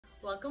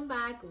Welcome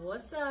back.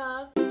 What's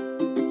up?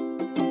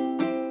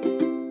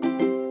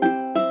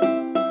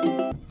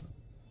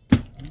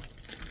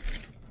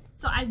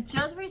 So I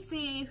just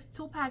received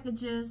 2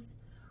 packages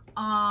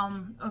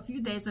a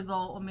few days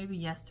ago, or maybe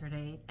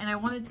yesterday, and I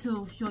wanted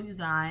to show you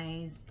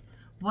guys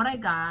what I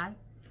got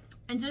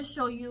and just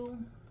show you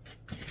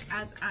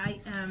as I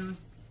am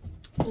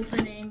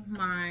opening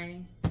my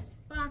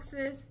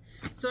boxes.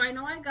 So I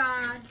know I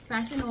got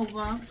Fashion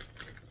Nova,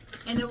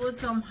 and it was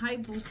some high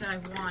boots that I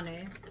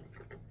wanted.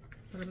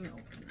 So let me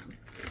open them.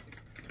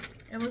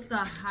 It was the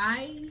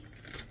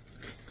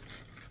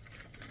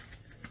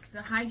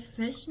high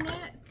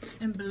fishnet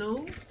in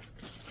blue.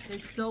 They're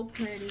so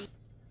pretty.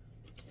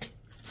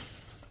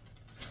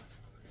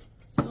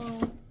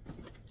 So,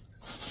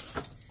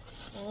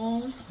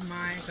 oh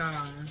my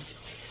god.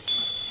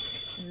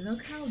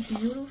 Look how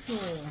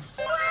beautiful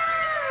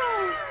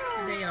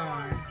they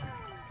are.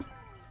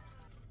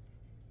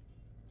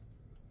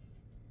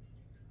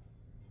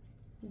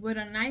 With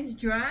a nice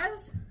dress.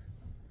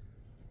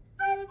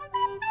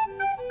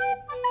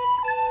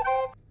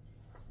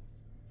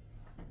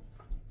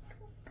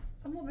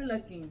 I'm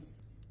overlooking.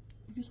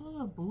 You saw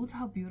the boots,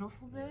 how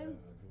beautiful they are? Yeah, the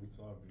boots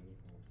are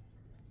beautiful.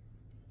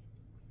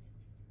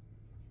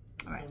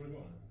 Alright.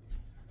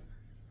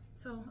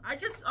 So I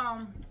just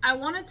I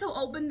wanted to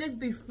open this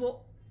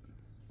before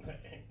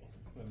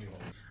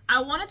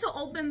I wanted to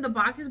open the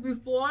boxes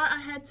before I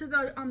head to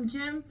the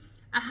gym.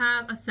 I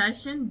have a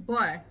session,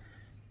 but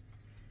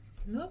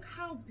look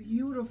how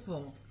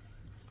beautiful.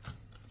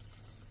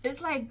 It's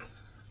like,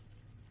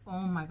 oh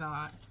my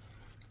god.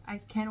 I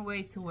can't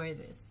wait to wear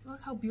this.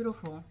 Look how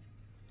beautiful.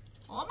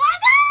 Oh my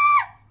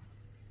god!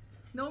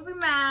 Don't be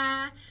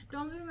mad.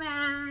 Don't be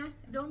mad.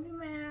 Don't be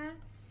mad.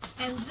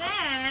 And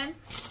then,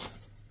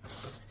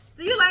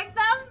 do you like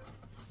them?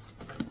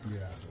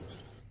 Yeah.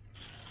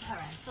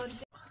 Alright,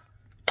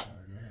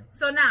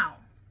 so now,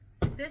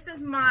 this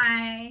is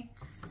my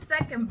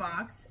second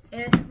box.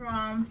 It's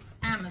from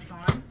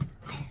Amazon.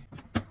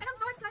 And I'm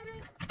so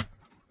excited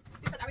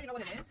because I already know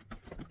what it is.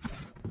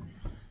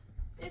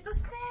 It's a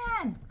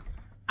stand.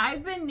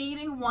 I've been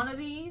needing one of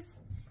these.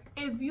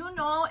 If you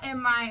know,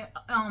 in my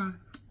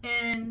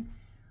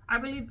I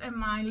believe in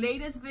my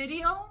latest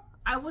video,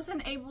 I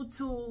wasn't able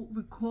to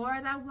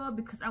record that well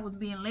because I was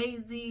being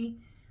lazy,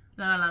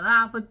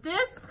 but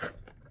this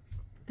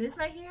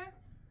right here,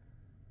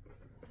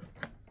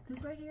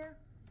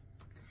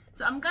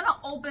 so I'm gonna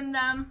open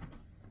them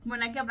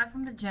when I get back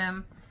from the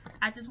gym.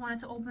 I just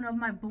wanted to open up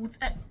my boots.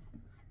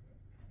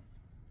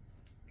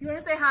 You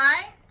wanna say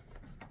hi?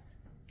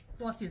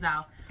 Well, she's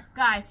out,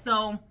 guys.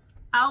 So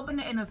I'll open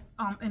it in a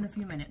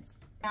few minutes.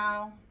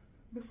 Now,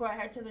 before I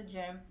head to the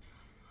gym,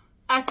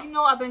 as you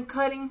know, I've been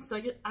cutting,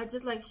 so I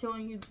just like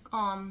showing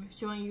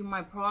you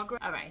my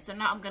progress. All right, so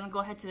now I'm gonna go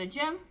ahead to the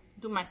gym,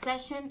 do my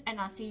session, and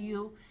I'll see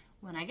you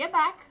when I get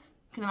back,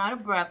 because I'm out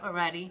of breath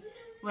already.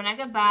 When I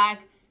get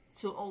back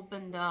to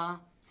open the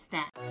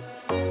stand.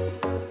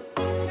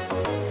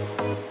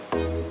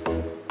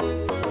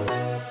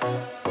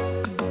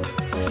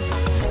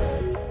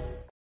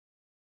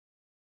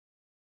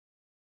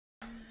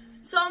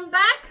 So I'm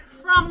back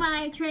from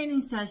my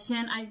training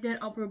session. I did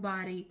upper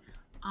body,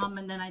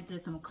 and then I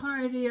did some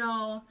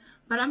cardio,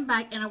 but I'm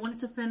back and I wanted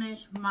to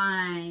finish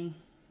my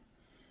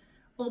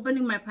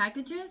opening my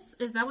packages.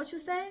 Is that what you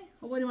say?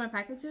 Opening my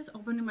packages?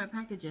 Opening my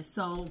packages.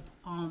 So,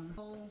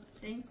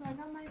 thanks. So I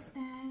got my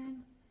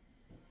stand.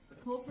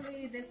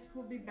 Hopefully this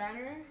will be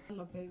better.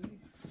 Hello, baby.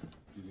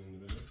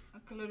 I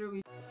could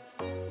literally.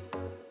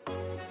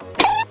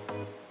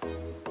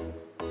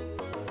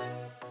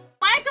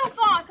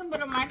 Microphone. It comes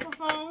with a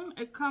microphone.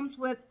 It comes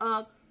with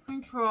a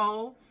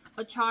control,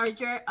 a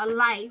charger, a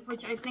light,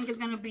 which I think is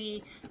going to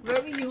be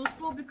very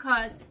useful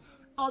because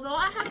although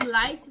I have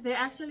lights, they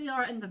actually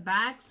are in the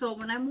back. So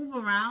when I move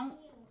around,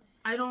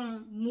 I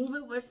don't move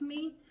it with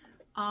me.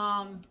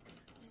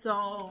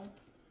 So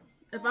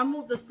if I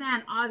move the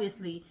stand,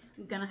 obviously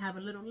I'm going to have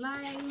a little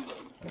light.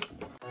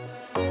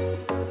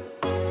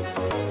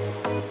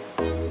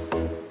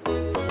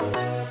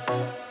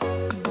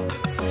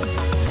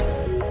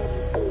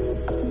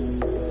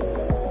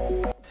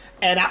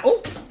 And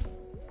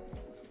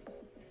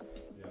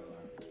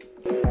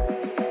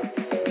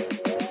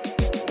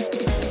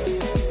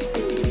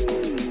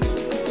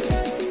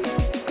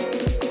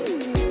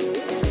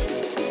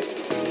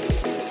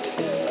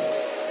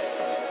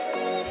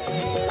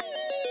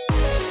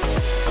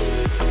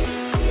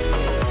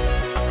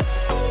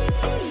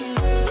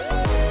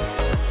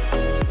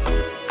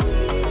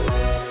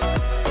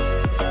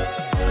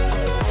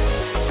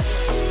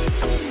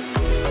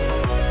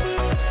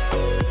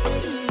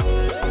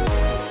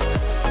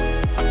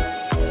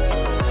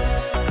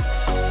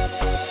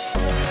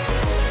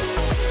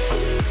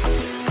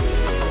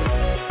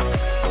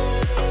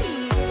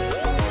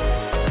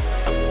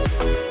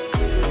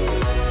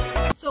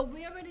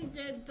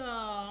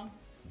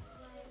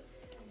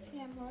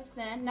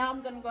Then now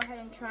I'm gonna go ahead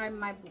and try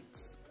my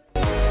boots.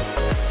 Do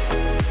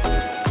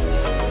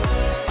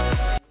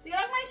you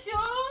like my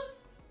shoes?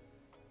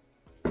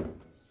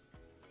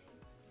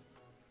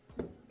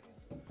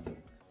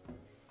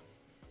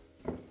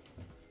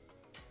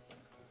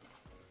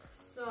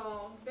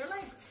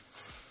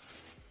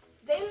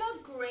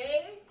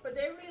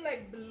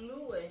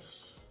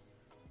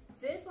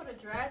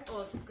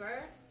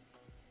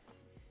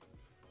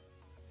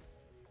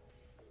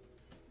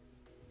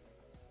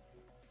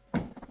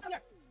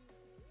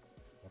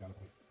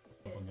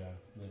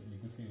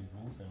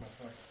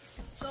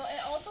 So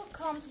it also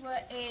comes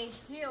with a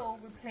heel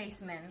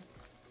replacement,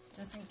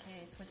 just in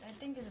case, which I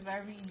think is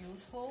very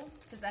useful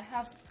because I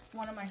have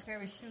one of my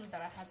favorite shoes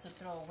that I had to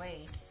throw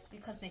away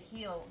because the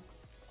heel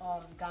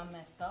got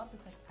messed up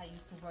because I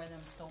used to wear them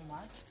so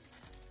much.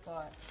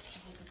 But as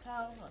you can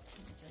tell, look,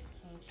 you can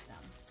just change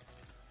them.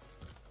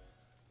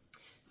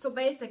 So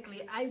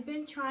basically, I've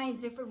been trying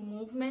different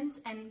movements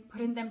and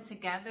putting them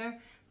together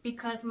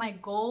because my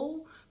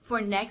goal for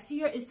next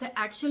year is to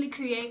actually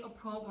create a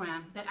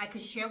program that I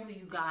could share with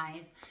you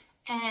guys.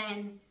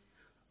 And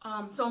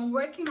so I'm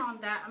working on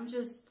that. I'm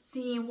just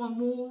seeing what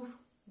move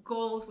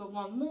goes with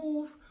one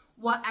move,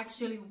 what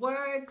actually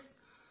works.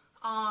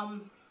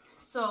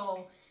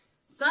 So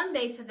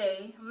Sunday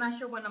today, I'm not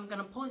sure when I'm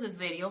gonna post this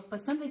video,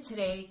 but Sunday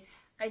today,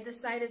 I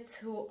decided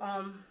to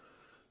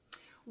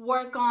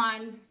work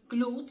on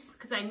glutes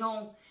because I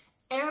know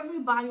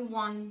everybody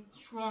wants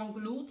strong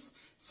glutes.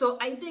 So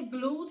I did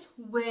glutes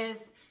with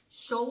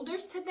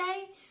shoulders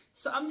today.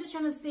 So I'm just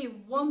trying to see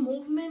what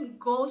movement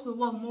goes with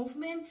what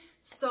movement.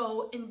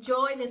 So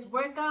enjoy this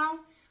workout.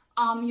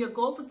 Your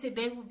goal for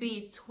today will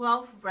be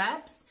 12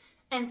 reps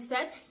and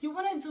sets. You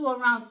want to do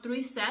around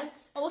 3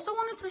 sets. I also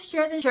wanted to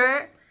share this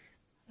shirt.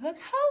 Look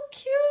how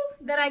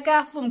cute that I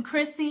got from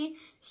Chrissy.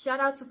 Shout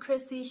out to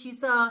Chrissy.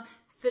 She's a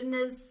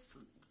fitness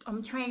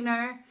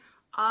trainer.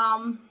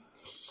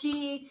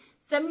 She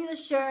sent me the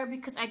shirt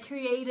because I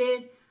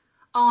created,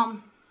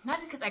 not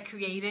because I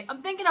created,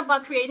 I'm thinking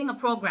about creating a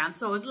program.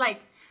 So it's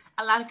like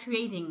a lot of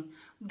creating,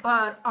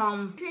 but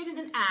created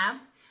an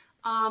app.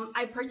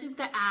 I purchased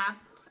the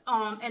app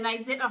and I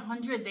did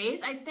 100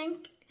 days. I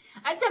think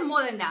I did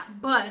more than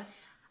that, but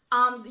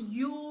I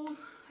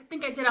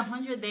think I did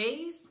 100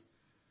 days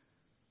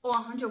or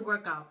 100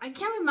 workout. I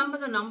can't remember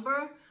the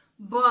number,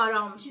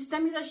 but she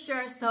sent me the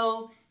shirt.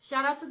 So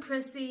shout out to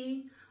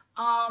Chrissy.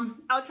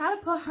 I'll try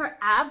to put her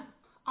app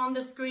on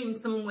the screen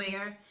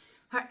somewhere.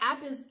 Her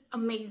app is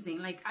amazing.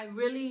 Like, I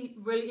really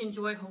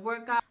enjoy her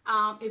workout.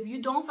 If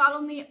you don't follow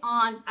me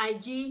on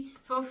IG,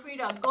 feel free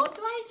to go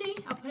to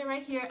IG. I'll put it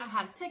right here. I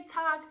have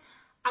TikTok.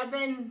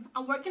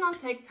 I'm working on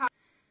TikTok.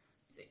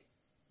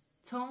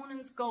 Tone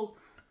and scope.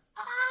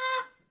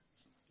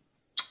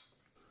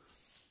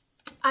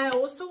 I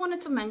also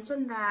wanted to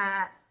mention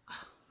that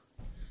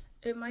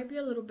it might be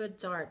a little bit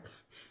dark.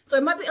 So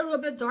it might be a little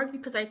bit dark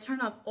because I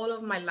turned off all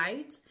of my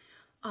lights.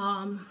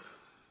 I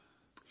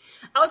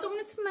also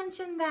wanted to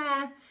mention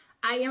that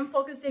I am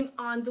focusing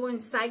on doing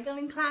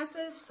cycling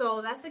classes,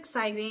 so that's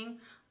exciting.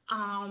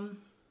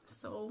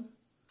 So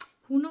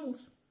who knows?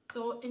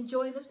 So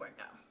enjoy this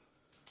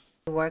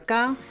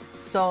workout.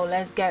 So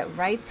let's get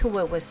right to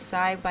it with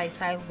side by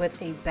side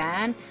with a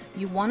band.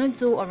 You want to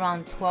do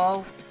around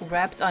 12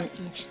 reps on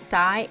each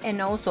side,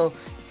 and also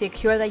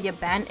secure that your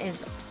band is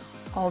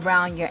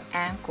around your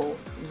ankle.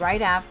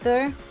 Right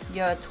after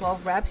your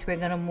 12 reps, we're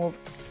gonna move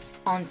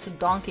on to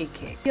donkey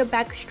kick. Your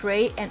back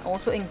straight and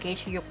also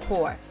engage your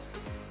core.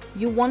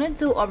 You want to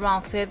do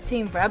around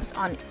 15 reps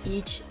on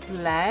each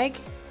leg.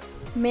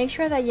 Make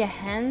sure that your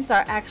hands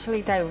are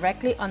actually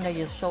directly under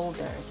your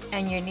shoulders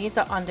and your knees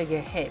are under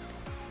your hips.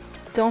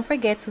 Don't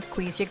forget to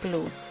squeeze your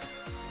glutes.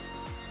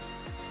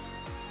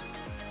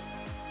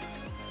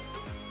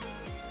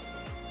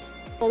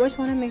 Always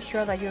want to make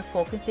sure that you're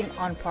focusing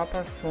on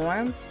proper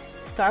form.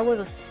 Start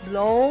with a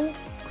slow,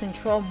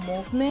 controlled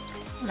movement.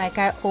 Like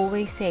I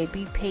always say,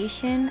 be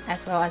patient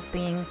as well as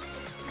being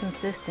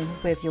consistent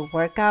with your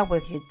workout,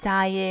 with your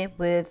diet,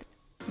 with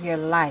your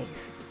life.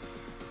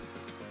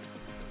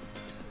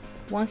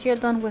 Once you're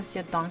done with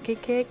your donkey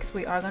kicks,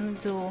 we are going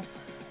to do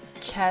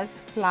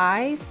chest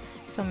flies.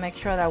 So make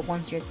sure that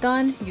once you're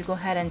done, you go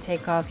ahead and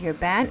take off your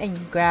band and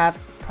you grab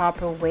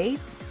proper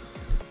weights.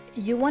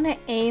 You want to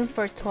aim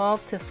for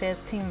 12 to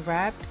 15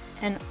 reps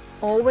and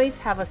always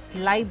have a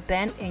slight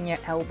bend in your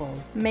elbow.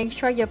 Make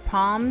sure your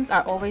palms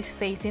are always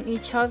facing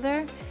each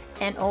other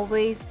and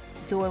always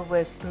do it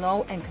with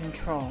slow and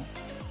control.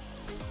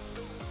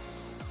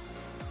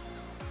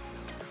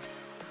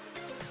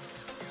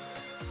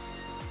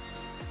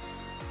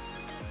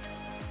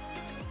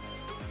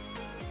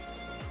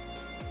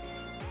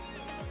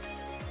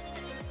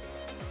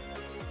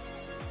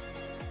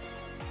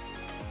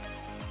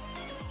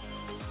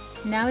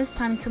 Now it's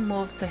time to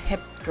move to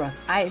hip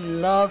thrust. I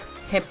love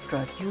hip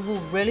thrust. You will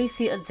really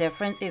see a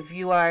difference if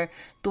you are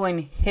doing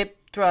hip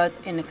thrust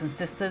in a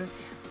consistent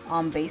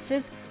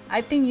basis.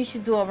 I think you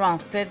should do around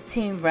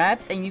 15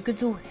 reps, and you could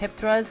do hip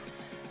thrust.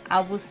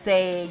 I would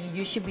say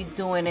you should be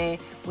doing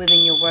it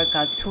within your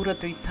workout 2 to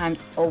 3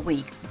 times a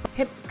week.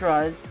 Hip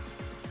thrust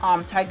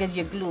targets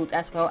your glutes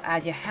as well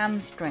as your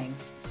hamstring.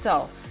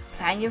 So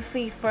plant your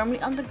feet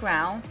firmly on the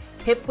ground,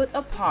 hip width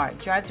apart,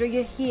 drive through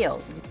your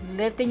heels,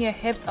 lifting your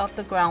hips off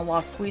the ground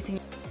while squeezing.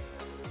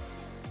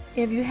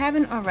 If you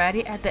haven't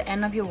already, at the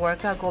end of your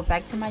workout, go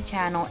back to my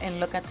channel and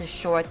look at the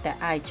short that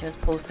I just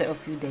posted a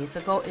few days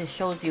ago. It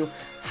shows you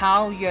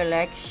how your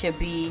legs should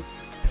be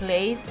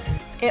placed.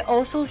 It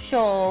also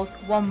shows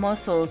what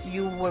muscles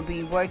you will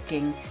be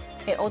working.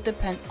 It all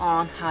depends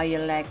on how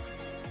your legs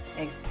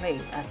is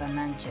placed, as I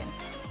mentioned.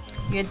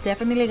 You're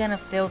definitely gonna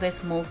feel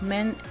this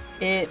movement.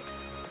 It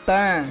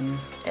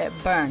burns. It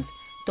burns.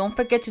 Don't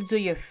forget to do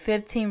your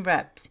 15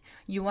 reps.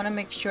 You want to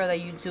make sure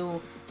that you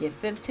do your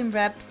 15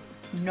 reps,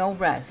 no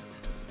rest.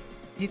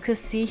 You can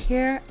see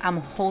here, I'm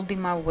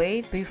holding my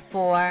weight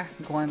before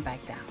going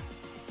back down.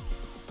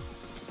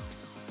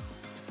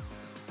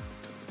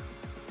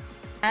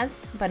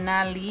 Last but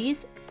not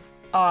least,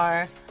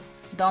 our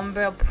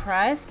dumbbell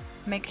press.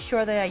 Make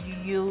sure that you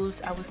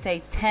use, I would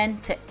say, 10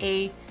 to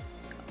 8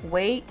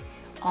 weight,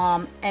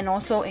 and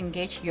also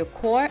engage your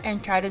core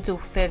and try to do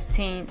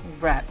 15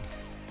 reps.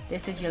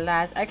 This is your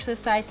last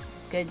exercise.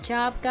 Good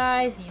job,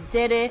 guys. You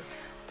did it.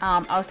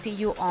 I'll see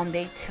you on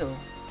day 2.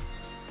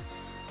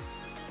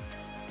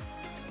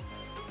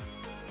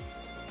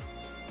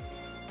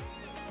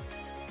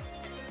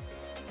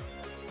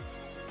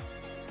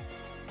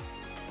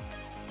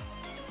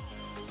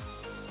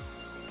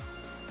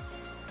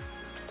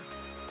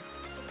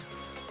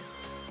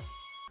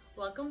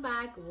 Welcome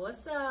back.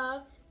 What's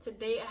up?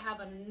 Today I have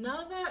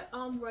another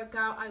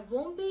workout. I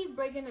won't be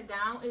breaking it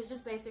down. It's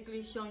just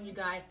basically showing you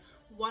guys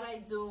what I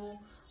do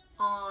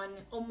on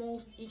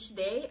almost each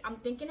day. I'm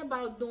thinking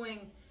about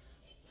doing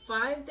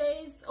 5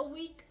 days a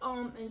week,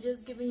 and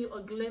just giving you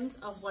a glimpse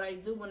of what I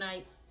do when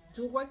I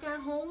do work at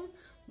home.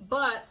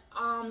 But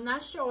I'm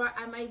not sure.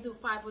 I might do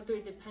 5 or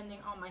 3 depending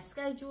on my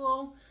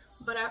schedule.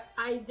 But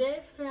I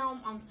did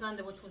film on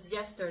Sunday, which was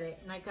yesterday,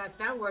 and I got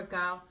that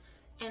workout.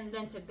 And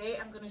then today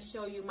I'm gonna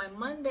show you my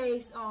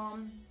Monday's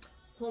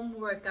home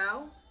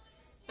workout,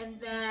 and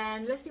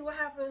then let's see what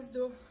happens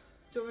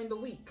during the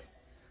week.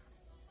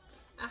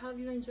 I hope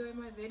you enjoyed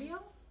my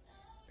video.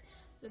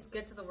 Let's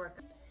get to the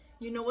workout.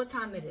 You know what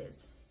time it is.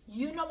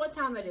 You know what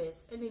time it is.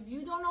 And if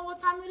you don't know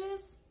what time it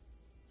is,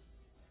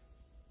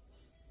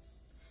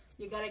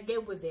 you gotta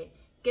get with it.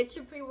 Get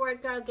your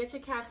pre-workout, get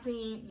your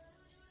caffeine.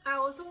 I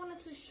also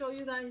wanted to show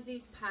you guys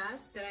these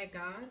pads that I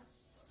got.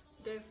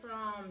 They're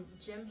from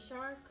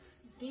Gymshark.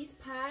 These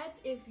pads,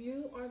 if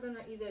you are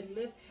gonna either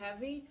lift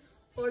heavy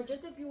or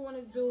just if you want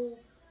to do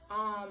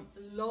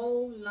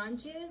low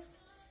lunges,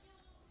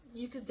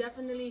 you could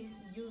definitely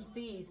use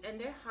these. And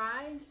they're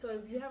high, so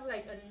if you have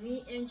like a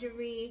knee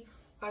injury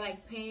or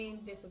like pain,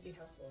 this would be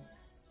helpful.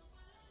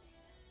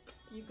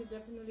 So you could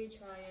definitely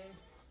try it.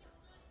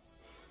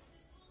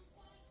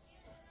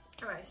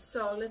 Alright,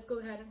 so let's go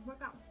ahead and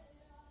work out.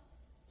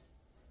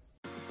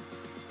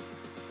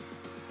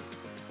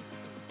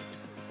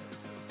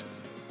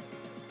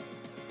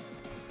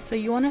 So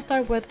you want to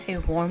start with a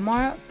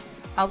warm-up.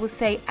 I would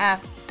say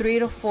add 3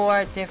 to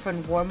 4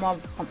 different warm-up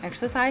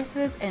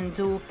exercises and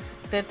do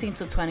 15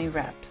 to 20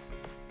 reps.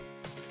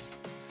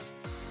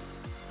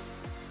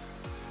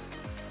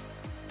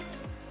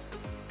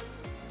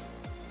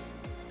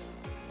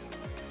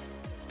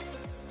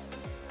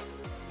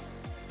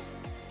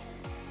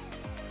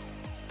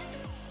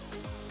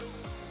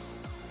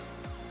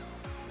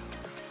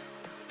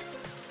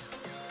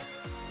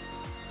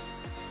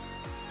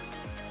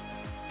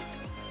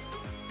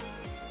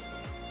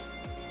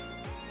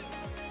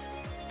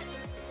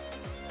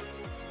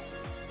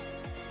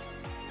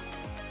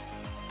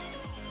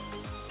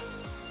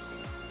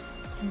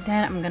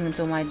 Then I'm gonna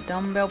do my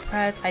dumbbell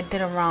press. I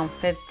did around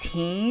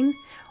 15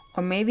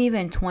 or maybe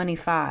even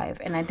 25,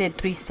 and I did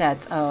 3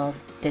 sets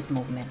of this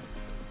movement.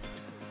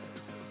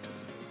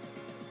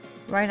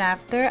 Right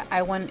after,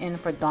 I went in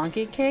for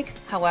donkey kicks.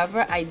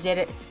 However, I did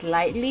it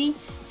slightly,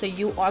 so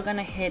you are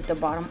gonna hit the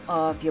bottom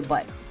of your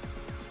butt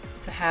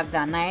to have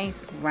that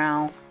nice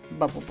round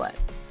bubble butt.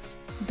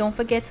 Don't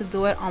forget to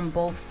do it on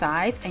both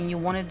sides, and you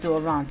want to do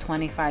around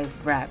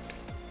 25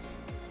 reps.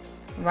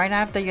 Right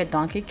after your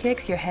donkey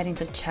kicks, you're heading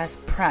to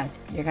chest press.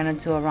 You're gonna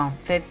do around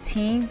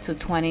 15 to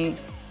 20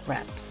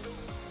 reps.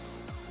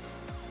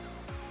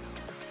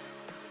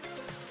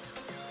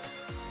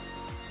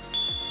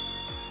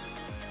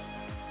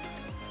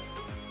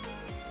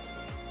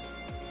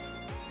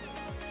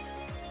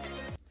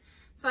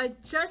 So I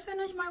just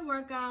finished my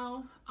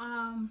workout.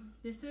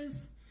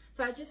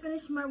 I just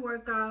finished my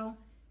workout.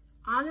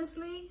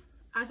 Honestly,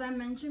 as I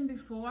mentioned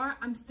before,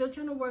 I'm still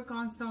trying to work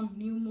on some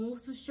new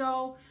moves to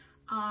show.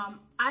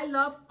 I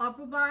love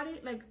upper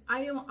body. Like,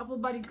 I am an upper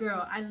body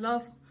girl. I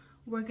love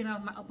working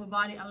out my upper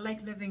body. I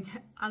like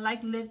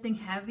lifting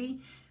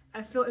heavy.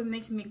 I feel it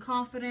makes me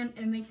confident.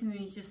 It makes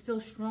me just feel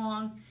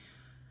strong.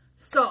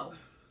 So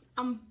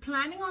I'm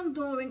planning on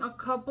doing a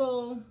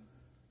couple,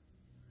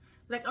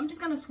 I'm just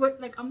gonna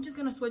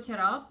switch it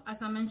up,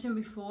 as I mentioned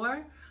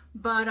before.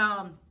 But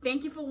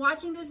thank you for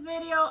watching this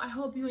video. I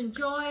hope you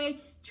enjoy.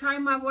 Try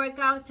my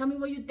workout. Tell me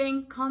what you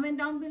think. Comment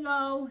down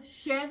below.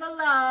 Share the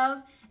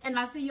love. And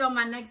I'll see you on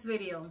my next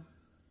video.